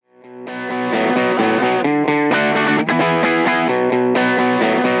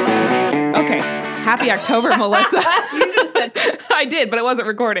Okay. Happy October, Melissa. You just said I did, but it wasn't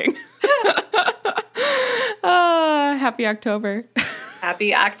recording. Happy October.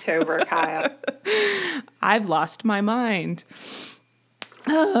 Happy October, Kyle. I've lost my mind.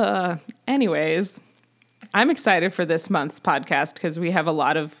 Anyways, I'm excited for this month's podcast because we have a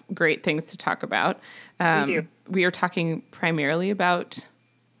lot of great things to talk about. We do. We are talking primarily about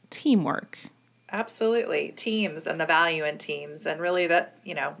teamwork. Absolutely. Teams and the value in teams. And really that,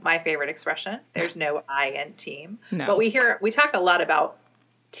 my favorite expression, there's no I in team. No. But we talk a lot about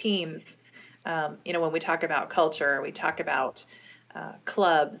teams. When we talk about culture, we talk about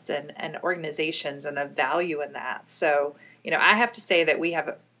clubs and organizations and the value in that. So, I have to say that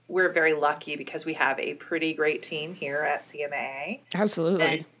we're very lucky because we have a pretty great team here at CMAA.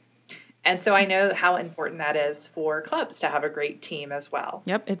 Absolutely. And so I know how important that is for clubs to have a great team as well.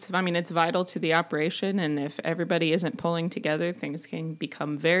 Yep. It's vital to the operation. And if everybody isn't pulling together, things can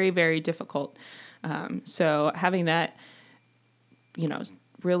become very, very difficult. So having that,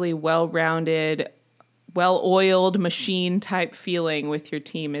 really well-rounded, well-oiled machine type feeling with your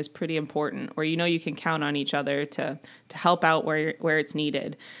team is pretty important, where you can count on each other to help out where it's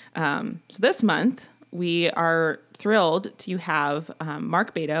needed. So this month, we are thrilled to have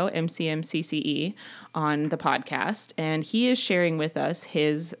Mark Beto, MCM CCE, on the podcast, and he is sharing with us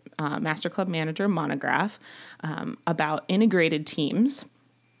his Master Club Manager monograph about integrated teams.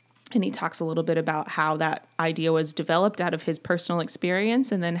 And he talks a little bit about how that idea was developed out of his personal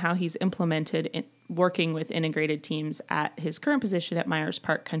experience and then how he's implemented in working with integrated teams at his current position at Myers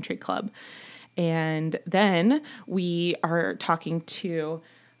Park Country Club. And then we are talking to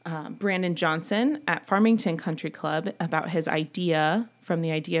Brandon Johnson at Farmington Country Club about his idea from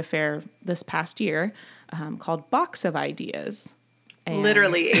the Idea Fair this past year called Box of Ideas. And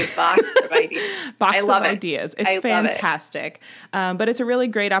literally a box of ideas. Box of it. ideas. It's fantastic. But it's a really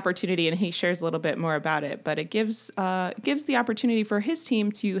great opportunity, and he shares a little bit more about it. But it gives the opportunity for his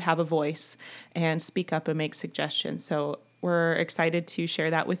team to have a voice and speak up and make suggestions. So we're excited to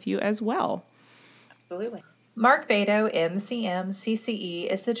share that with you as well. Absolutely. Mark Beto, MCM CCE,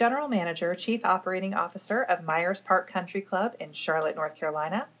 is the General Manager, Chief Operating Officer of Myers Park Country Club in Charlotte, North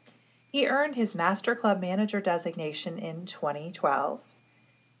Carolina. He earned his Master Club Manager designation in 2012.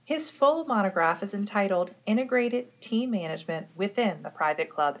 His full monograph is entitled Integrated Team Management Within the Private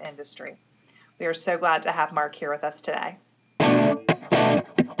Club Industry. We are so glad to have Mark here with us today. Now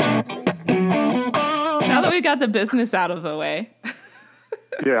that we got the business out of the way.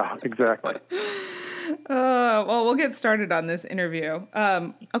 Yeah, exactly. Well, we'll get started on this interview.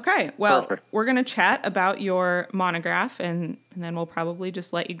 Okay, well, Perfect. We're going to chat about your monograph, and then we'll probably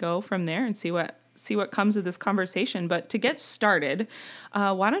just let you go from there and see what comes of this conversation. But to get started,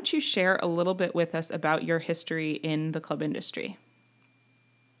 why don't you share a little bit with us about your history in the club industry?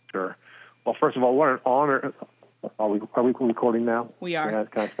 Sure. Well, first of all, what an honor. Are we recording now? We are. Yeah,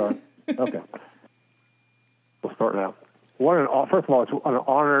 can I start? Okay. We'll start now. First of all, it's an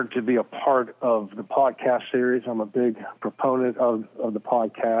honor to be a part of the podcast series. I'm a big proponent of the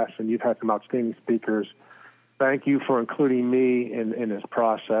podcast, and you've had some outstanding speakers. Thank you for including me in this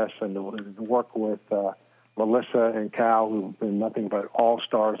process and to work with Melissa and Cal, who've been nothing but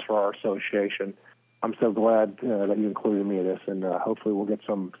all-stars for our association. I'm so glad that you included me in this, and hopefully we'll get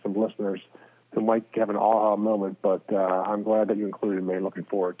some listeners who might have an aha moment, but I'm glad that you included me. Looking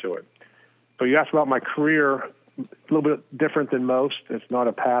forward to it. So you asked about my career. A little bit different than most. It's not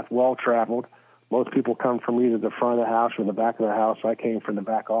a path well-traveled. Most people come from either the front of the house or the back of the house. I came from the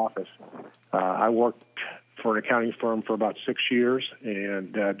back office. I worked for an accounting firm for about 6 years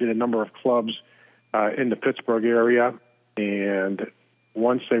and did a number of clubs in the Pittsburgh area. And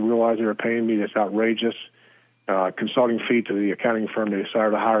once they realized they were paying me this outrageous consulting fee to the accounting firm, they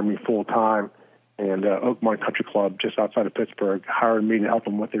decided to hire me full-time. And Oakmont Country Club, just outside of Pittsburgh, hired me to help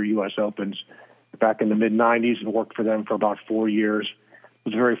them with their U.S. Opens back in the mid-'90s and worked for them for about 4 years. I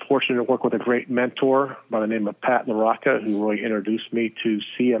was very fortunate to work with a great mentor by the name of Pat LaRocca, who really introduced me to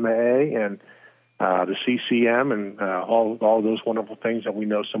CMAA and the CCM and all those wonderful things that we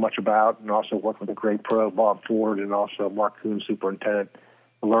know so much about, and also worked with a great pro, Bob Ford, and also Mark Kuhn, superintendent.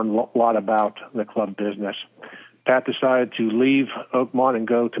 I learned a lot about the club business. Pat decided to leave Oakmont and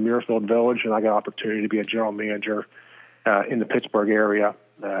go to Muirfield Village, and I got an opportunity to be a general manager in the Pittsburgh area,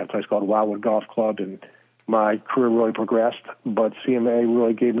 a place called Wildwood Golf Club, and my career really progressed. But CMA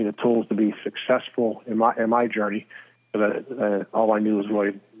really gave me the tools to be successful in my journey. All I knew was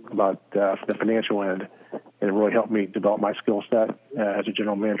really about the financial end, and it really helped me develop my skill set as a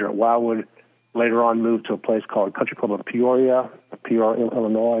general manager at Wildwood. Later on, moved to a place called Country Club of Peoria,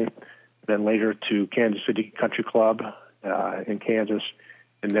 Illinois. Then later to Kansas City Country Club in Kansas,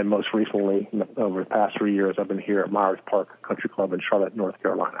 And then most recently, over the past 3 years, I've been here at Myers Park Country Club in Charlotte, North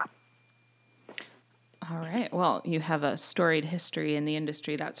Carolina. All right. Well, you have a storied history in the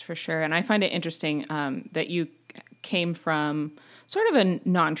industry, that's for sure. And I find it interesting that you came from sort of a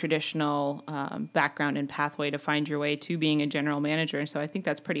non-traditional background and pathway to find your way to being a general manager. And so I think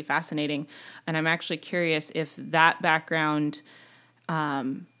that's pretty fascinating. And I'm actually curious if that background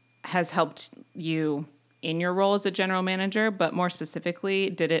has helped you in your role as a general manager, but more specifically,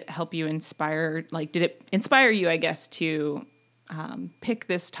 did it help you did it inspire you, I guess, to pick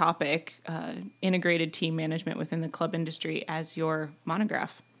this topic, integrated team management within the club industry, as your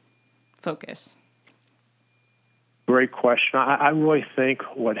monograph focus? Great question. I really think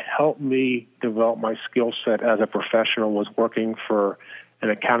what helped me develop my skill set as a professional was working for an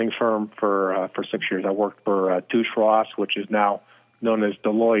accounting firm for 6 years. I worked for Touche Ross, which is now known as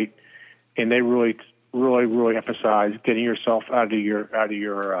Deloitte, and they really emphasize getting yourself out of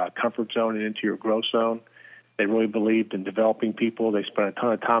your comfort zone and into your growth zone. They really believed in developing people. They spent a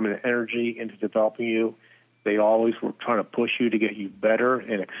ton of time and energy into developing you. They always were trying to push you to get you better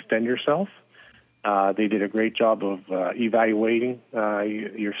and extend yourself. They did a great job of evaluating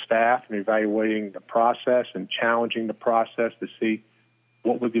your staff and evaluating the process and challenging the process to see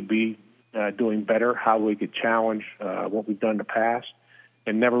what we could be doing better, how we could challenge what we've done in the past,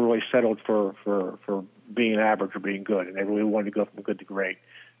 and never really settled for being average or being good. And they really wanted to go from good to great,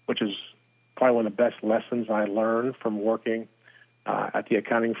 which is probably one of the best lessons I learned from working at the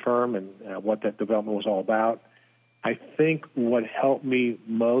accounting firm and what that development was all about. I think what helped me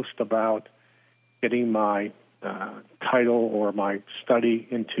most about getting my title or my study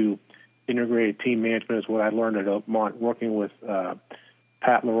into integrated team management is what I learned at Oakmont, working with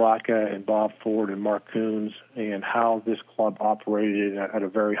Pat LaRocca and Bob Ford and Mark Coons, and how this club operated at a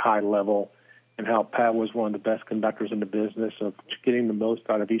very high level, and how Pat was one of the best conductors in the business of getting the most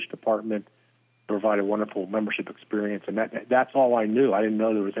out of each department, provide a wonderful membership experience. And that's all I knew. I didn't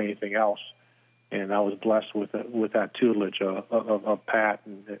know there was anything else. And I was blessed with that tutelage of Pat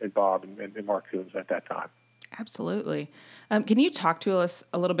and Bob and Mark Coons at that time. Absolutely. Can you talk to us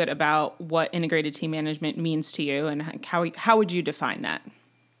a little bit about what integrated team management means to you, and how would you define that?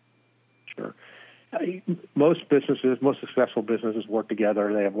 Sure. Most successful businesses work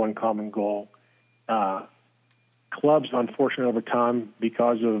together. They have one common goal. Clubs, unfortunately, over time,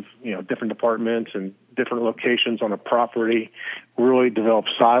 because of different departments and different locations on a property, really developed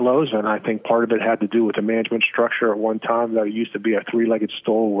silos, and I think part of it had to do with the management structure. At one time, there used to be a three-legged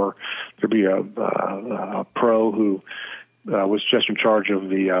stool where there'd be a pro who was just in charge of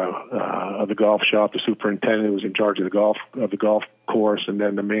the golf shop, the superintendent who was in charge of the golf course, and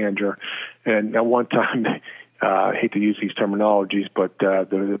then the manager. And at one time, I hate to use these terminologies, but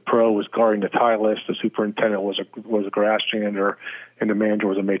the pro was guarding the tile list, the superintendent was a grass janitor, and the manager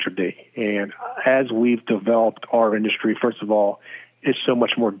was a maitre d'. And as we've developed our industry, first of all, it's so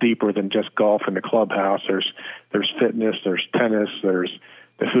much more deeper than just golf in the clubhouse. There's fitness, there's tennis, there's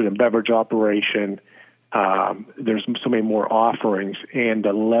the food and beverage operation. There's so many more offerings, and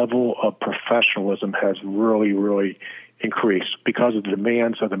the level of professionalism has really, really increased because of the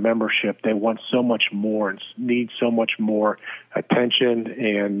demands of the membership. They want so much more and need so much more attention,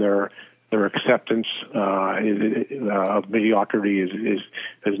 and their acceptance of mediocrity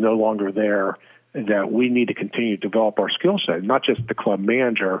is no longer there. That we need to continue to develop our skill set, not just the club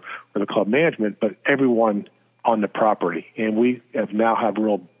manager or the club management, but everyone on the property. And we now have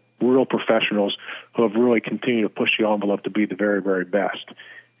real professionals who have really continued to push the envelope to be the very, very best.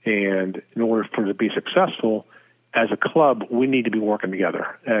 And in order for it to be successful, as a club, we need to be working together.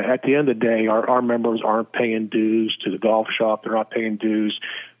 At the end of the day, our members aren't paying dues to the golf shop. They're not paying dues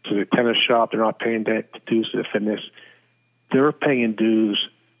to the tennis shop. They're not paying dues to the fitness. They're paying dues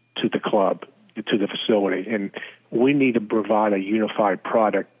to the club, to the facility. And we need to provide a unified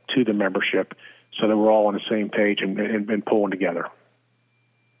product to the membership so that we're all on the same page and pulling together.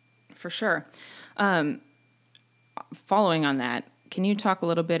 For sure. Following on that, can you talk a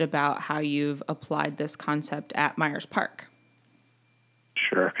little bit about how you've applied this concept at Myers Park?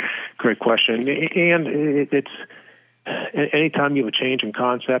 Sure. Great question. And it's anytime you have a change in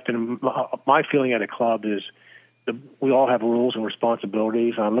concept, and my feeling at a club is we all have rules and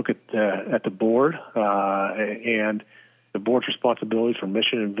responsibilities. I look at the board and the board's responsibilities for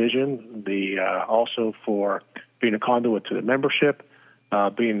mission and vision, also for being a conduit to the membership,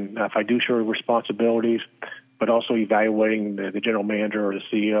 being fiduciary responsibilities, but also evaluating the general manager or the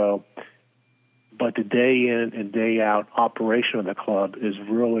CEO. But the day in and day out operation of the club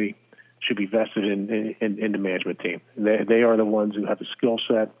should be vested in the management team. They are the ones who have the skill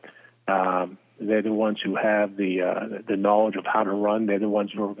set, They're the ones who have the knowledge of how to run. They're the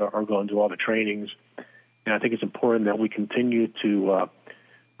ones who are going to do all the trainings. And I think it's important that we continue to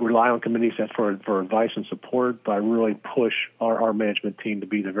rely on committees for advice and support, but really push our management team to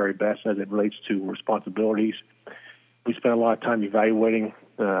be the very best as it relates to responsibilities. We spend a lot of time evaluating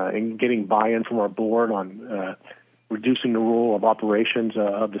and getting buy-in from our board on reducing the role of operations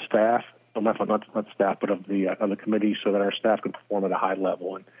of the staff, well, not staff, but of the committee, so that our staff can perform at a high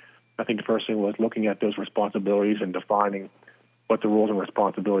level. And I think the first thing was looking at those responsibilities and defining what the roles and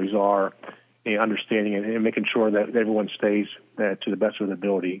responsibilities are, and understanding and making sure that everyone stays to the best of their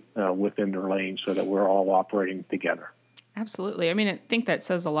ability within their lane, so that we're all operating together. Absolutely. I mean, I think that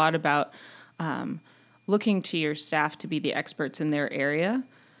says a lot about looking to your staff to be the experts in their area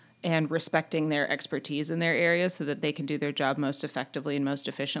and respecting their expertise in their area so that they can do their job most effectively and most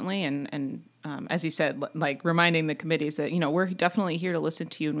efficiently. And as you said, like reminding the committees that, we're definitely here to listen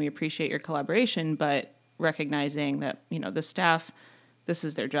to you and we appreciate your collaboration, but recognizing that, the staff, this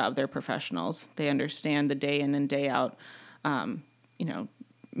is their job. They're professionals. They understand the day in and day out,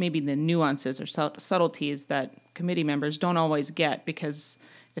 maybe the nuances or subtleties that committee members don't always get, because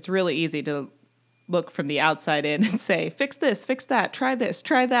it's really easy to look from the outside in and say, fix this, fix that, try this,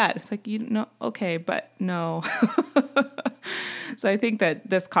 try that. It's like, okay, but no. So I think that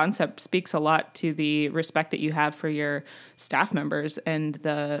this concept speaks a lot to the respect that you have for your staff members and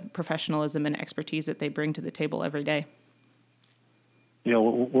the professionalism and expertise that they bring to the table every day.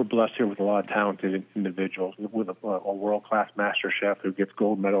 We're blessed here with a lot of talented individuals, with a world-class master chef who gets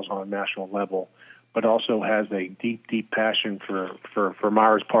gold medals on a national level, but also has a deep, deep passion for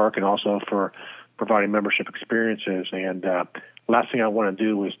Myers Park and also for providing membership experiences. And last thing I want to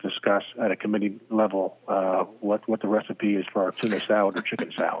do is discuss at a committee level what the recipe is for our tuna salad or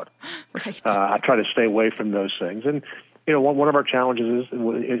chicken salad. Right. I try to stay away from those things. And one of our challenges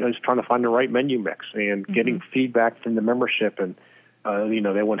is trying to find the right menu mix and getting feedback from the membership. And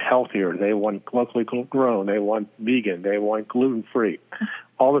they want healthier, they want locally grown, they want vegan, they want gluten-free.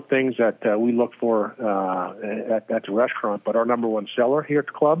 All the things that we look for at the restaurant. But our number one seller here at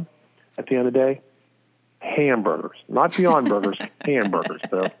the club, at the end of the day, hamburgers, not Beyond Burgers, hamburgers.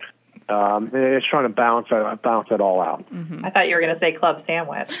 So it's trying to balance that all out. I thought you were going to say club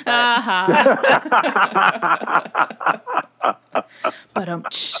sandwich. But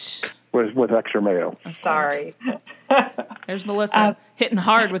with extra mayo. Sorry. There's Melissa hitting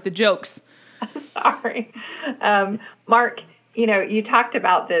hard with the jokes. Sorry. Mark, you talked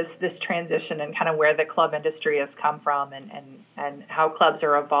about this transition and kind of where the club industry has come from and how clubs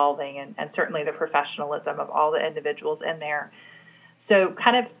are evolving and certainly the professionalism of all the individuals in there. So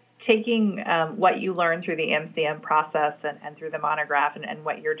kind of taking what you learned through the MCM process and through the monograph and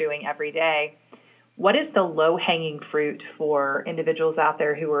what you're doing every day, what is the low-hanging fruit for individuals out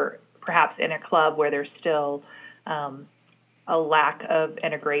there who are perhaps in a club where there's still a lack of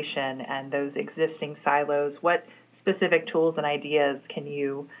integration and those existing silos? What specific tools and ideas can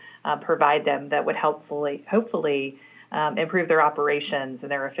you provide them that would hopefully improve their operations and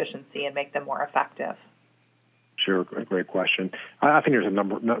their efficiency and make them more effective? Sure, great question. I think there's a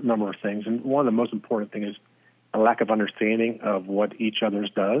number of things, and one of the most important things is a lack of understanding of what each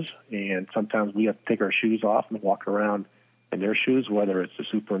other's does. And sometimes we have to take our shoes off and walk around in their shoes, whether it's the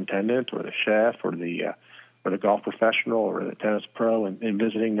superintendent or the chef or the golf professional or the tennis pro, and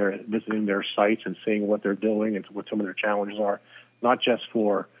visiting their sites and seeing what they're doing and what some of their challenges are, not just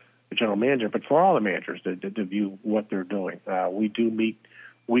for the general manager, but for all the managers to view what they're doing. We do meet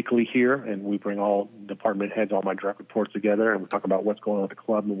weekly here, and we bring all department heads, all my direct reports together, and we talk about what's going on at the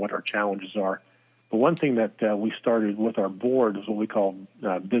club and what our challenges are. But one thing that we started with our board is what we call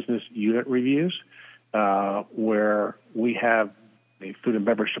business unit reviews, where we have the food and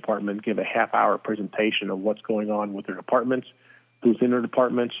beverage department give a half-hour presentation of what's going on with their departments, who's in their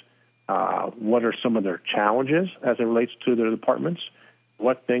departments, what are some of their challenges as it relates to their departments,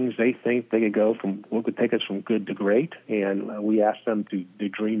 what things they think they could go from, what could take us from good to great, and we ask them to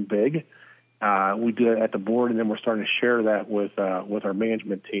dream big. We do it at the board, and then we're starting to share that with our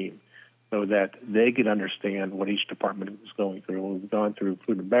management team so that they can understand what each department is going through. We've gone through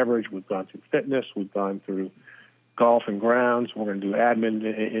food and beverage, we've gone through fitness, we've gone through golf and grounds. We're going to do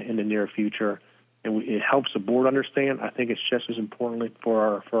admin in the near future, and it helps the board understand. I think it's just as importantly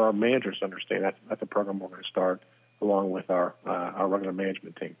for our managers to understand. That's a program we're going to start along with our regular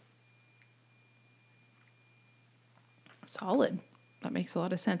management team. Solid. That makes a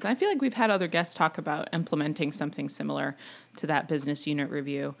lot of sense. I feel like we've had other guests talk about implementing something similar to that business unit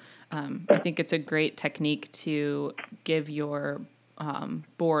review. I think it's a great technique to give your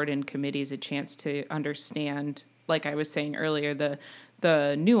board and committees a chance to understand, like I was saying earlier,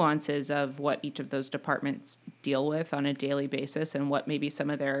 the nuances of what each of those departments deal with on a daily basis and what maybe some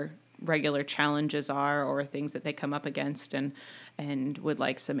of their regular challenges are or things that they come up against and would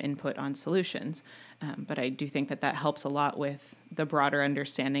like some input on solutions. But I do think that helps a lot with the broader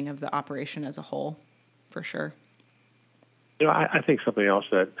understanding of the operation as a whole, for sure. I think something else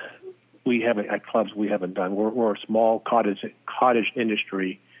that we haven't at clubs we haven't done. We're a small cottage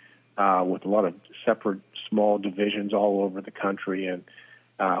industry with a lot of separate small divisions all over the country, and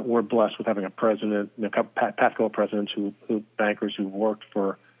we're blessed with having a president, a couple past presidents who bankers who worked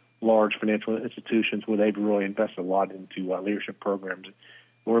for large financial institutions where they've really invested a lot into leadership programs.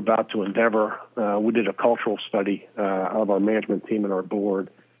 We're about to endeavor. We did a cultural study of our management team and our board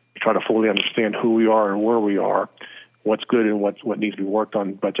to try to fully understand who we are and where we are, what's good and what needs to be worked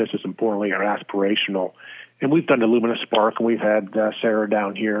on, but just as importantly, our aspirational. And we've done the Luminous Spark, and we've had Sarah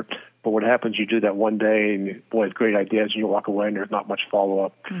down here. But what happens, you do that one day, and boy, it's great ideas, and you walk away, and there's not much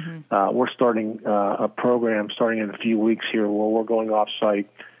follow-up. Mm-hmm. We're starting a program starting in a few weeks here where we're going off-site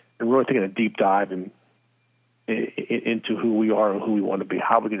and really taking a deep dive into who we are and who we want to be,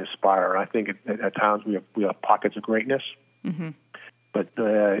 how we can aspire. I think at times we have pockets of greatness, mm-hmm. but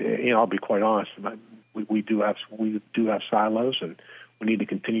I'll be quite honest. We do have silos, and we need to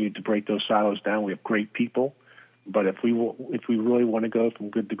continue to break those silos down. We have great people, but if we really want to go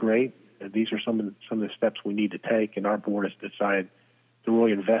from good to great, these are some of the steps we need to take. And our board has decided to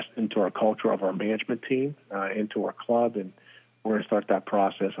really invest into our culture of our management team, into our club, and we're going to start that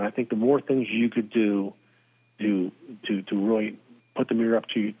process. And I think the more things you could do to really put the mirror up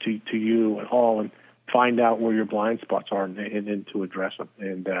to you and all, and find out where your blind spots are, and to address them.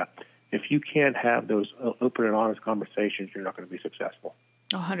 And if you can't have those open and honest conversations, you're not going to be successful.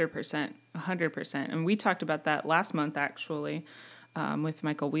 100%. And we talked about that last month, actually, with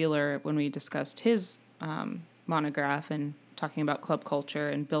Michael Wheeler when we discussed his monograph and talking about club culture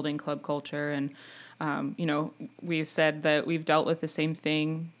and building club culture. And, we've said that we've dealt with the same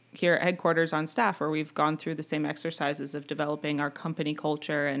thing here at headquarters on staff, where we've gone through the same exercises of developing our company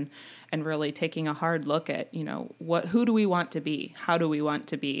culture and really taking a hard look at, who do we want to be? How do we want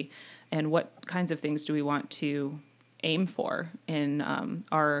to be? And what kinds of things do we want to aim for in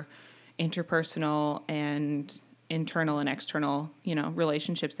our interpersonal and internal and external,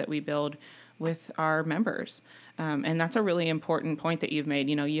 relationships that we build with our members. And that's a really important point that you've made.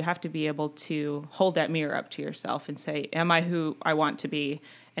 You have to be able to hold that mirror up to yourself and say, am I who I want to be?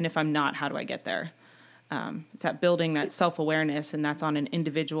 And if I'm not, how do I get there? It's that building that self-awareness, and that's on an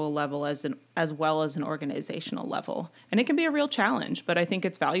individual level as well as an organizational level. And it can be a real challenge, but I think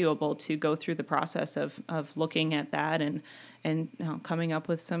it's valuable to go through the process of looking at that and coming up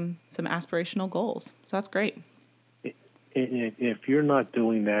with some aspirational goals. So that's great. If you're not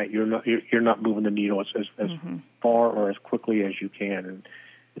doing that, you're not moving the needle as mm-hmm. far or as quickly as you can. And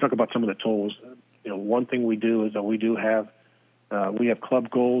you talk about some of the tools. One thing we do is that we have club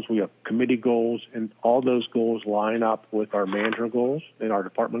goals, we have committee goals, and all those goals line up with our manager goals and our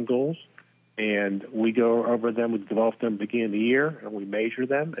department goals. And we go over them, we develop them at the beginning of the year, and we measure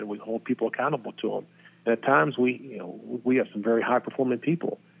them, and we hold people accountable to them. And at times we have some very high-performing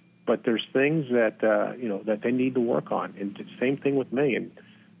people, but there's things that that they need to work on. And the same thing with me. And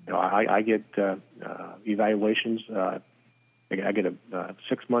I get evaluations. I get a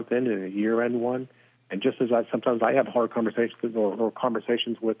 6-month end and a year-end one. And just as sometimes I have hard conversations or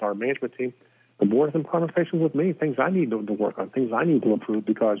conversations with our management team, the board has some conversations with me, things I need to work on, things I need to improve,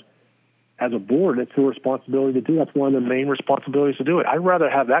 because as a board, it's a responsibility to do. That's one of the main responsibilities to do it. I'd rather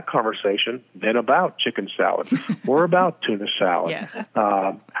have that conversation than about chicken salad or about tuna salad. Yes.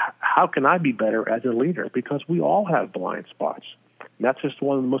 How can I be better as a leader? Because we all have blind spots. And that's just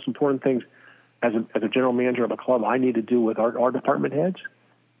one of the most important things as a general manager of a club I need to do with our department heads.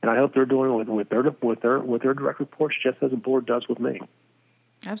 And I hope they're doing it with their direct reports, just as the board does with me.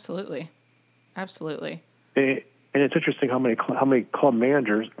 Absolutely. And it's interesting how many club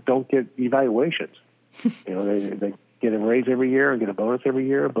managers don't get evaluations. They get a raise every year and get a bonus every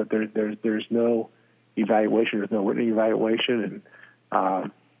year, but there's no evaluation. There's no written evaluation.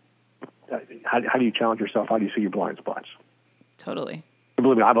 And how do you challenge yourself? How do you see your blind spots? Totally.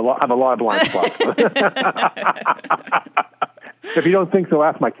 Believe me, I have a lot of blind spots. If you don't think so,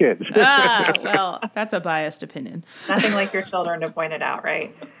 ask my kids. Well, that's a biased opinion. Nothing like your children to point it out,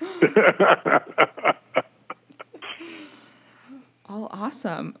 right? All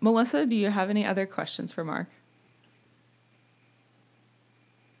awesome. Melissa, do you have any other questions for Mark?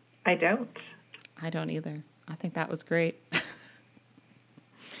 I don't. I don't either. I think that was great.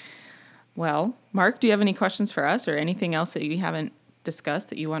 Well, Mark, do you have any questions for us or anything else that you haven't discussed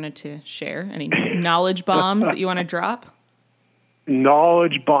that you wanted to share? Any knowledge bombs that you want to drop?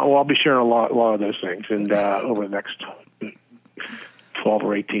 knowledge, well, I'll be sharing a lot of those things, and over the next 12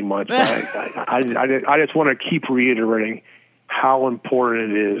 or 18 months. I just want to keep reiterating how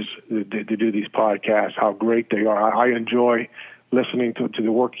important it is to do these podcasts, how great they are. I enjoy listening to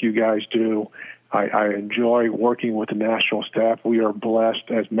the work you guys do. I enjoy working with the national staff. We are blessed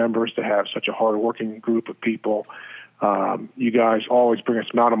as members to have such a hardworking group of people. You guys always bring a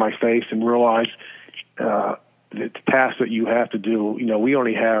smile to my face and realize the tasks that you have to do. You know, we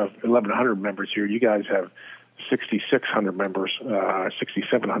only have 1,100 members here. You guys have 6,600 members,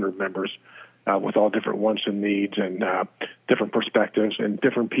 6,700 members, with all different wants and needs and different perspectives and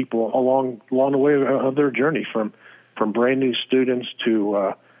different people along the way of their journey, from brand new students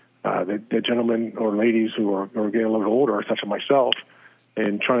to the gentlemen or ladies who are getting a little older, such as myself,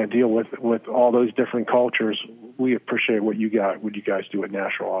 and trying to deal with all those different cultures. We appreciate what you guys do at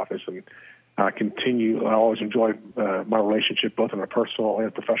National Office, and continue. I always enjoy my relationship, both in a personal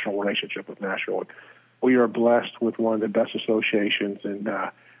and professional relationship with National. We are blessed with one of the best associations, and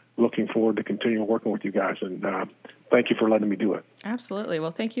looking forward to continuing working with you guys. And thank you for letting me do it. Absolutely.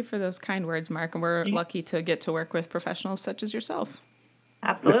 Well, thank you for those kind words, Mark. And we're lucky to get to work with professionals such as yourself.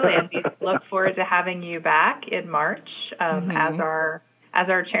 Absolutely. And we look forward to having you back in March as our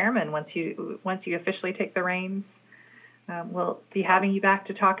chairman. Once you officially take the reins, we'll be having you back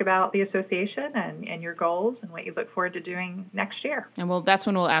to talk about the association and your goals and what you look forward to doing next year. And that's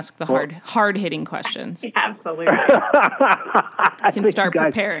when we'll ask the hard-hitting questions. Absolutely. You can start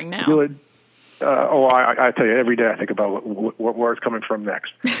preparing now. I tell you, every day I think about where it's coming from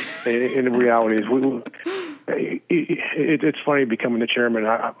next. And the reality is, it's funny becoming the chairman.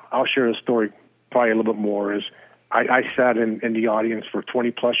 I'll share a story probably a little bit more. I sat in the audience for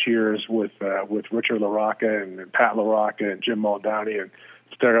 20 plus years with Richard LaRocca and Pat LaRocca and Jim Muldowney, and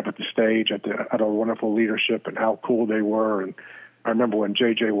stared up at the stage at our wonderful leadership and how cool they were. And I remember when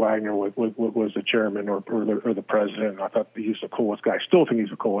J.J. Wagner was the chairman or the president. I thought he was the coolest guy. I still think he's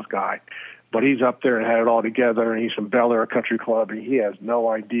the coolest guy. But he's up there and had it all together, and he's from Bel Air Country Club, and he has no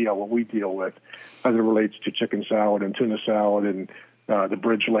idea what we deal with as it relates to chicken salad and tuna salad and the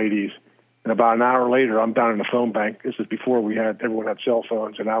Bridge ladies. And about an hour later, I'm down in the phone bank. This is before everyone had cell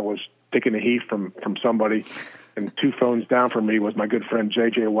phones, and I was taking the heat from somebody. And 2 phones down from me was my good friend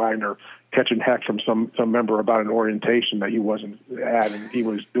J.J. Wagner catching heck from some member about an orientation that he wasn't at, and he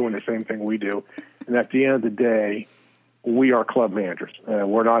was doing the same thing we do. And at the end of the day, we are club managers.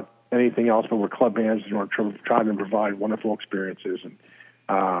 We're not anything else, but we're club managers, and we're trying to provide wonderful experiences. And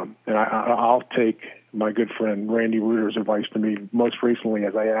I'll take my good friend Randy Reuter's advice to me most recently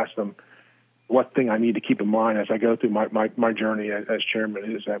as I asked him what thing I need to keep in mind as I go through my journey as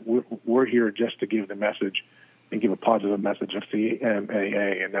chairman is that we're here just to give the message and give a positive message of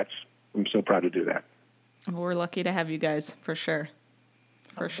CMAA, and I'm so proud to do that. Well, we're lucky to have you guys, for sure.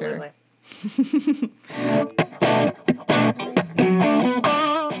 For Absolutely. sure.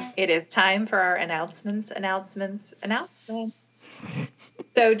 It is time for our announcements.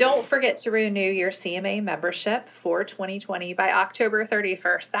 So don't forget to renew your CMA membership for 2020 by October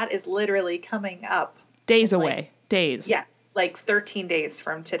 31st. That is literally coming up. Days away. Days. Yeah, like 13 days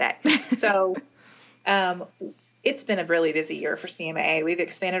from today. So it's been a really busy year for CMA. We've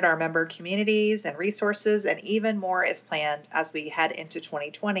expanded our member communities and resources, and even more is planned as we head into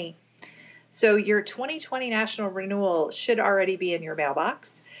 2020. So your 2020 national renewal should already be in your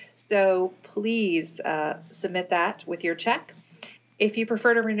mailbox. So please submit that with your check. If you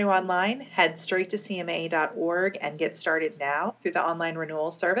prefer to renew online, head straight to CMA.org and get started now through the online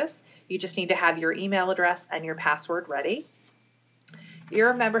renewal service. You just need to have your email address and your password ready.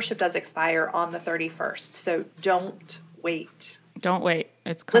 Your membership does expire on the 31st, so don't wait. Don't wait.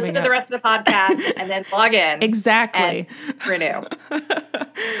 It's coming Listen to the rest of the podcast and then log in. Exactly. And renew.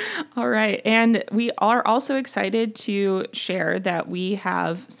 All right. And we are also excited to share that we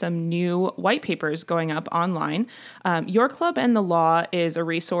have some new white papers going up online. Your Club and the Law is a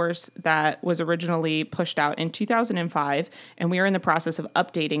resource that was originally pushed out in 2005, and we are in the process of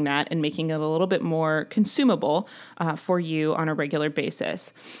updating that and making it a little bit more consumable for you on a regular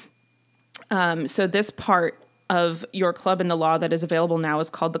basis. So this part of Your Club and the Law that is available now is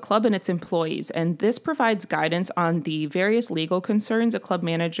called The Club and Its Employees, and this provides guidance on the various legal concerns a club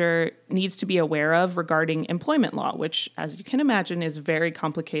manager needs to be aware of regarding employment law, which, as you can imagine, is very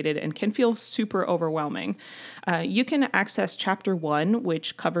complicated and can feel super overwhelming. You can access Chapter 1,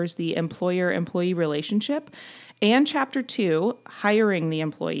 which covers the employer-employee relationship, and Chapter 2, Hiring the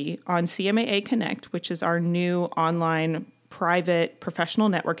Employee, on CMAA Connect, which is our new online private professional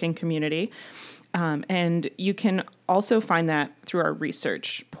networking community. And you can also find that through our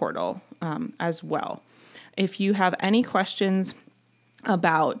research portal as well. If you have any questions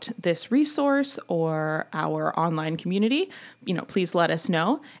about this resource or our online community, please let us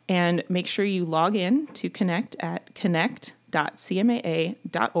know, and make sure you log in to Connect at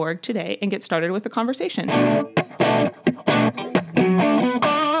connect.cmaa.org today and get started with the conversation.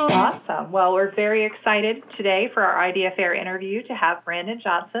 Awesome. Well, we're very excited today for our Idea Fair interview to have Brandon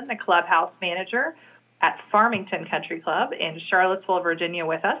Johnson, the clubhouse manager at Farmington Country Club in Charlottesville, Virginia,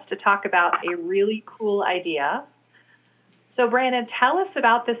 with us to talk about a really cool idea. So, Brandon, tell us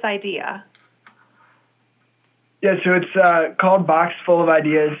about this idea. Yeah, so it's called Box Full of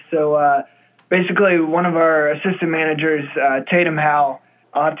Ideas. So basically, one of our assistant managers, Tatum Howell,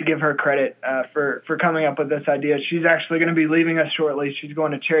 I'll have to give her credit for coming up with this idea. She's actually going to be leaving us shortly. She's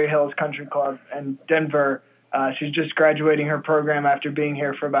going to Cherry Hills Country Club in Denver. She's just graduating her program after being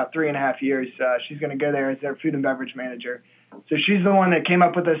here for about 3.5 years. She's going to go there as their food and beverage manager. So she's the one that came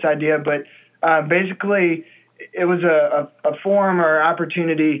up with this idea. But basically, it was a forum or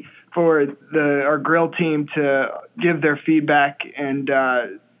opportunity for our grill team to give their feedback and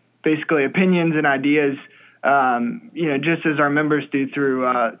basically opinions and ideas, just as our members do through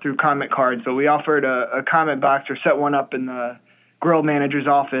comment cards. So we offered a comment box or set one up in the grill manager's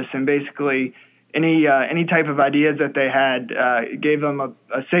office, and basically any type of ideas that they had, gave them a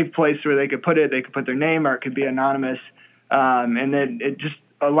safe place where they could put it. They could put their name, or it could be anonymous, and then it just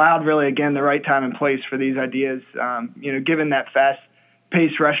allowed really, again, the right time and place for these ideas, given that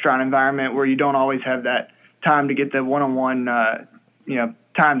fast-paced restaurant environment where you don't always have that time to get the one-on-one,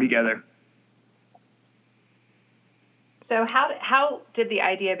 time together. So how did the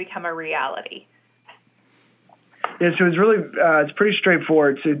idea become a reality? Yeah, so it's pretty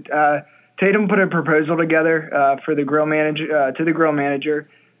straightforward. So Tatum put a proposal together for the grill manager to the grill manager.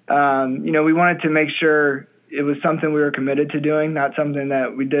 We wanted to make sure it was something we were committed to doing, not something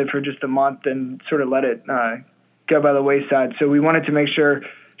that we did for just a month and sort of let it go by the wayside. So we wanted to make sure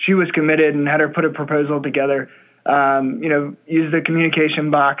she was committed and had her put a proposal together. Use the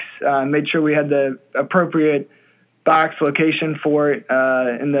communication box, made sure we had the appropriate box location for it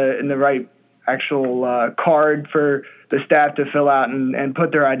in the right actual card for the staff to fill out and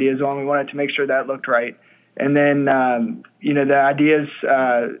put their ideas on. We wanted to make sure that looked right. And then, the ideas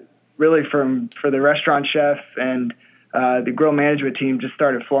really for the restaurant chef and the grill management team just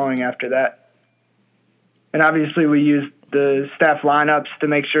started flowing after that. And obviously we used the staff lineups to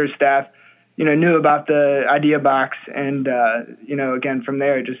make sure staff, knew about the idea box. And, again, from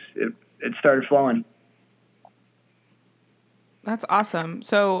there, it started flowing. That's awesome.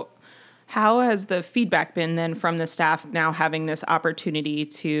 So how has the feedback been then from the staff now having this opportunity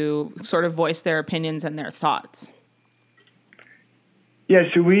to sort of voice their opinions and their thoughts? Yeah,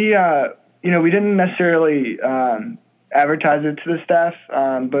 so we didn't necessarily advertise it to the staff,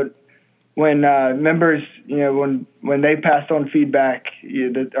 but when members, when they passed on feedback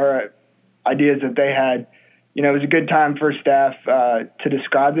or ideas that they had, it was a good time for staff to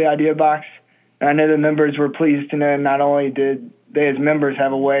describe the idea box. And I know the members were pleased to know not only did they as members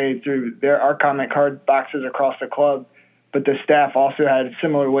have a way through our comment card boxes across the club, but the staff also had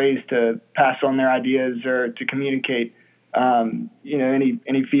similar ways to pass on their ideas or to communicate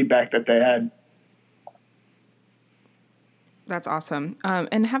any feedback that they had. That's awesome.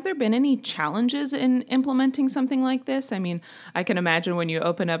 And have there been any challenges in implementing something like this? I mean, I can imagine when you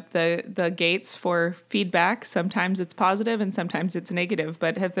open up the gates for feedback, sometimes it's positive and sometimes it's negative,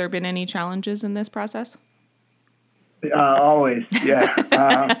 but have there been any challenges in this process? Always, yeah.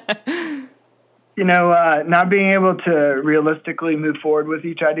 Not being able to realistically move forward with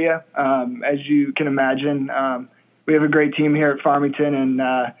each idea. As you can imagine, we have a great team here at Farmington, and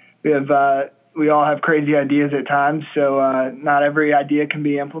we all have crazy ideas at times, so not every idea can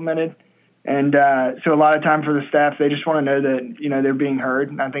be implemented. And so a lot of time for the staff, they just want to know that, they're being heard.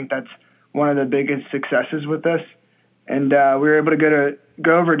 And I think that's one of the biggest successes with this. And we were able to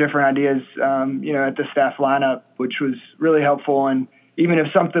go over different ideas, at the staff lineup, which was really helpful. And even if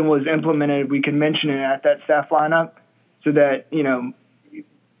something was implemented, we could mention it at that staff lineup so that,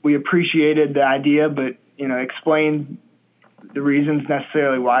 we appreciated the idea, but, explain the reasons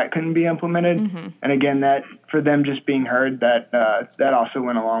necessarily why it couldn't be implemented. Mm-hmm. And again, that for them just being heard, that also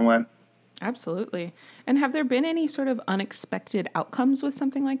went a long way. Absolutely. And have there been any sort of unexpected outcomes with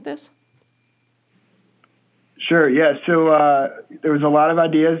something like this? Sure. Yeah. So there was a lot of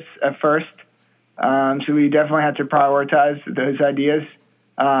ideas at first. So we definitely had to prioritize those ideas.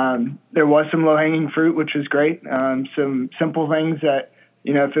 There was some low-hanging fruit, which was great. Some simple things that,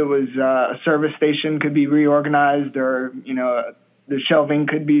 if it was a service station could be reorganized or, the shelving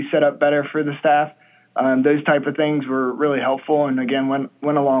could be set up better for the staff. Those type of things were really helpful and, again, went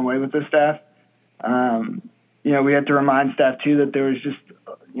a long way with the staff. we had to remind staff too that there was just,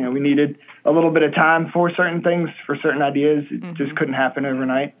 we needed a little bit of time for certain things, for certain ideas. It just couldn't happen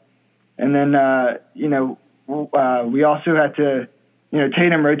overnight. And then, we also had to,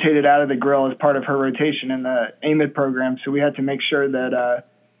 Tatum rotated out of the grill as part of her rotation in the AMID program. So we had to make sure that,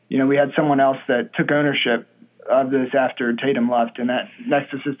 we had someone else that took ownership of this after Tatum left, and that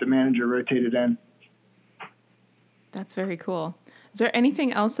next assistant manager rotated in. That's very cool. Is there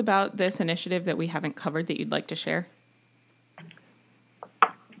anything else about this initiative that we haven't covered that you'd like to share?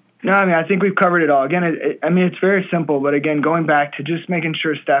 No, I think we've covered it all. Again, it's very simple, but again, going back to just making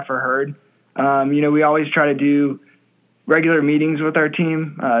sure staff are heard. We always try to do regular meetings with our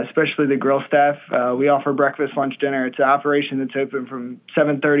team, especially the grill staff. We offer breakfast, lunch, dinner. It's an operation that's open from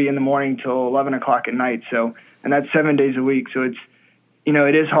 7:30 in the morning till 11 o'clock at night. And that's 7 days a week. So it's,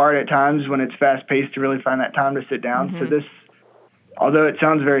 it is hard at times when it's fast paced to really find that time to sit down. So this, although it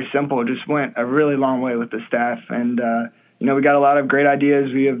sounds very simple, just went a really long way with the staff. And, we got a lot of great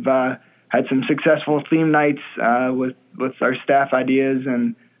ideas. We have had some successful theme nights with our staff ideas,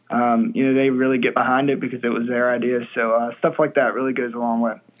 and they really get behind it because it was their ideas. So stuff like that really goes a long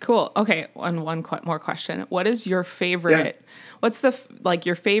way. Cool. Okay. One more question. What is your favorite? Yeah. What's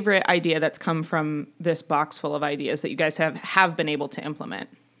your favorite idea that's come from this box full of ideas that you guys have been able to implement?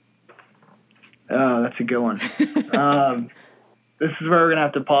 Oh, that's a good one. This is where we're gonna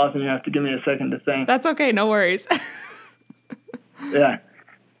have to pause, and you have to give me a second to think. That's okay. No worries. Yeah.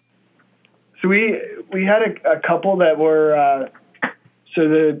 So we had a couple that were so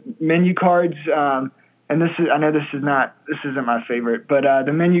the menu cards, and this isn't my favorite, but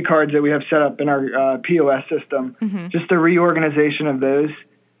the menu cards that we have set up in our POS system, just the reorganization of those,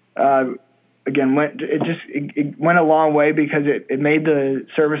 again, it went a long way because it made the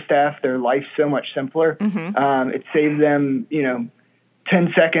service staff, their life so much simpler. It saved them,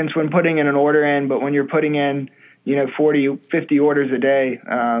 10 seconds when putting in an order in, but when you're putting in 40, 50 orders a day,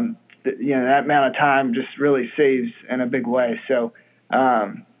 that amount of time just really saves in a big way. So,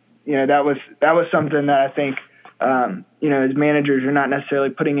 that was something that I think, as managers, you're not necessarily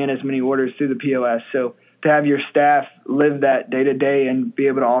putting in as many orders through the POS. So to have your staff live that day to day and be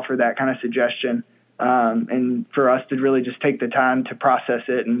able to offer that kind of suggestion, and for us to really just take the time to process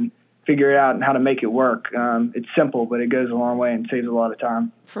it and figure it out and how to make it work. It's simple, but it goes a long way and saves a lot of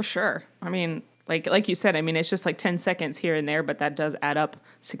time. For sure. Like you said, it's just like 10 seconds here and there, but that does add up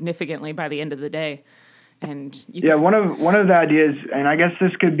significantly by the end of the day. And one of the ideas, and I guess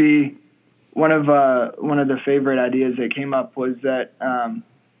this could be one of the favorite ideas that came up was that, and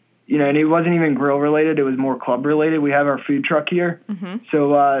it wasn't even grill related; it was more club related. We have our food truck here, so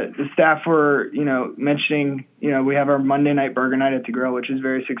the staff were, mentioning, we have our Monday night burger night at the grill, which is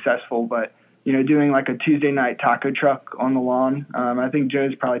very successful, but doing like a Tuesday night taco truck on the lawn. I think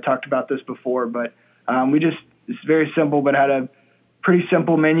Joe's probably talked about this before, but it's very simple, but had a pretty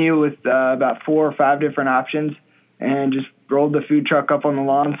simple menu with about 4 or 5 different options, and just rolled the food truck up on the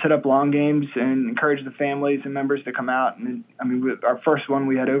lawn, set up lawn games, and encouraged the families and members to come out. And our first one,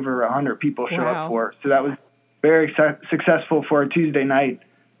 we had over 100 people show up for. So that was very successful for a Tuesday night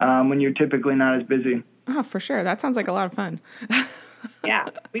when you're typically not as busy. Oh, for sure. That sounds like a lot of fun. Yeah,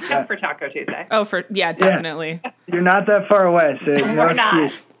 we come for Taco Tuesday. Oh, definitely. Yeah. You're not that far away, so no we're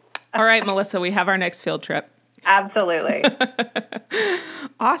not. All right, Melissa, we have our next field trip. Absolutely.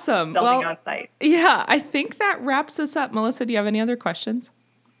 Awesome. Building on site. Yeah, I think that wraps us up. Melissa, do you have any other questions?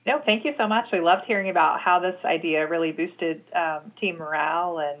 No, thank you so much. We loved hearing about how this idea really boosted team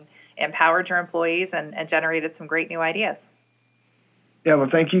morale and empowered your employees and generated some great new ideas. Yeah, well,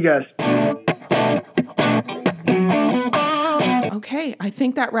 thank you guys. Okay, I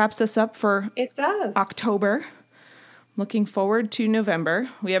think that wraps us up for October. Looking forward to November.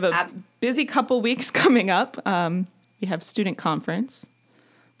 We have a busy couple weeks coming up. We have student conference,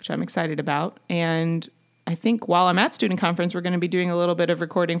 which I'm excited about. And I think while I'm at student conference, we're going to be doing a little bit of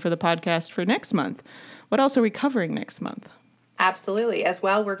recording for the podcast for next month. What else are we covering next month? Absolutely. As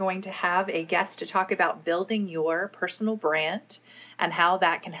well, we're going to have a guest to talk about building your personal brand and how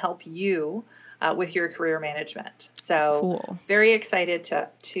that can help you with your career management. So cool. Very excited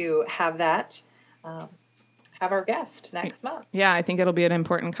to have that. Have our guest next month. Yeah, I think it'll be an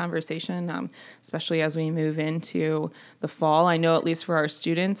important conversation, especially as we move into the fall. I know at least for our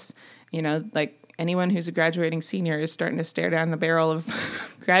students, like anyone who's a graduating senior is starting to stare down the barrel of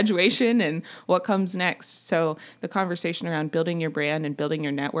graduation and what comes next. So the conversation around building your brand and building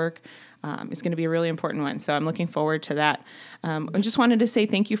your network is going to be a really important one. So I'm looking forward to that. I just wanted to say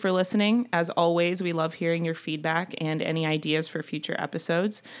thank you for listening. As always, we love hearing your feedback and any ideas for future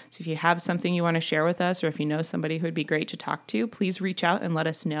episodes. So if you have something you want to share with us, or if you know somebody who would be great to talk to, please reach out and let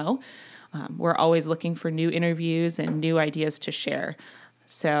us know. We're always looking for new interviews and new ideas to share.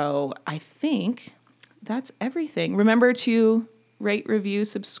 So I think that's everything. Remember to rate, review,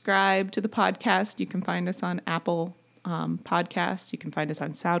 subscribe to the podcast. You can find us on Apple Podcasts. You can find us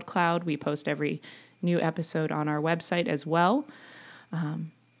on SoundCloud. We post every new episode on our website as well.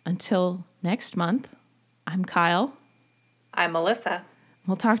 Until next month, I'm Kyle. I'm Melissa.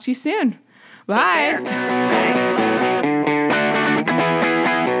 We'll talk to you soon. Bye. Bye.